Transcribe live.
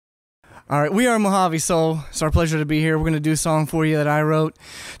All right, we are MohaviSoul. It's our pleasure to be here. We're going to do a song for you that I wrote.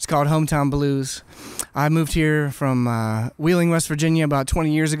 It's called Hometown Blues. I moved here from Wheeling, West Virginia about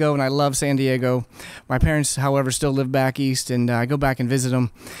 20 years ago, and I love San Diego. My parents, however, still live back east, and I go back and visit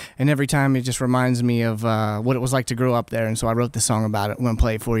them. And every time it just reminds me of what it was like to grow up there, and so I wrote this song about it. I'm going to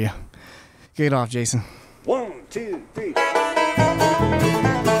play it for you. Get it off, Jason. 1, 2, 3.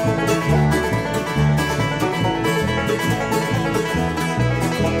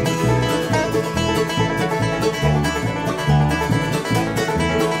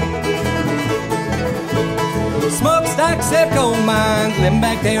 Smokestacks at gold mines, living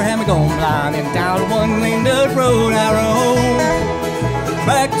back there, had me going blind. And down a one-lane dirt road I roam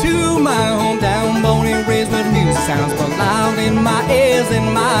back to my hometown, born and raised where the music sounds but loud in my ears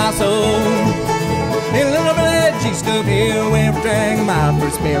and my soul. In a little bit of G-stuff here, where I drank my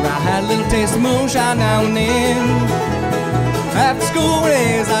first beer, I had a little taste of moonshine now and then. After school,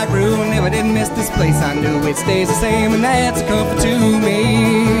 as I grew, I never did miss this place. I knew it stays the same, and that's a comfort to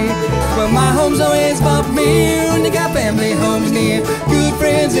me. But my home's always far from me, when you got family homes near, good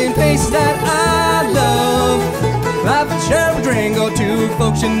friends and faces that I love. Life and share a drink or two,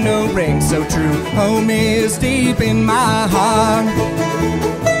 folks you know rings so true. Home is deep in my heart.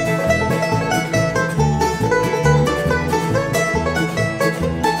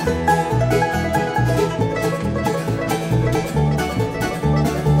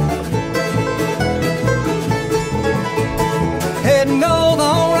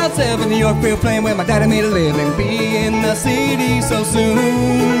 In New York, field playing where my daddy made a living. Be in the city so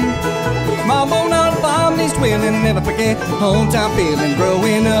soon. Mom on the farm, East Wheeling, never forget hometown feeling.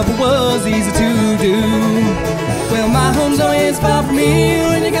 Growing up was easy to do. Well, my home's always far from me,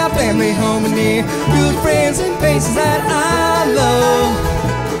 when you got family home and near, good friends and faces that I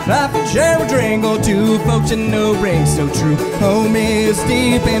love. Life and share a drink or two, folks you know rings so true. Home is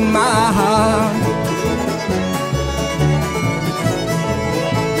deep in my heart.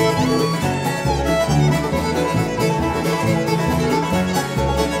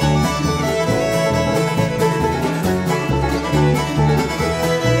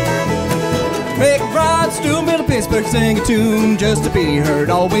 Stool, middle Pittsburgh, sing a tune just to be heard.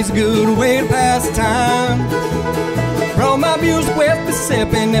 Always a good way to pass the time. Brought my music West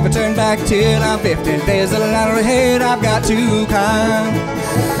Mississippi, never turn back till I'm 50. There's a ladder ahead I've got to climb.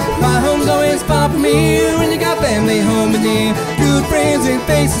 My home's always far from me, when you got family home and near, good friends and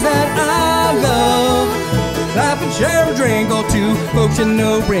faces that I love. Life and share a drink or two, folks you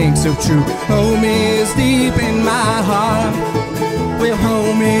know rings so true. Home is deep in my heart. Well,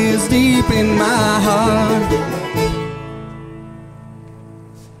 home is deep in my heart.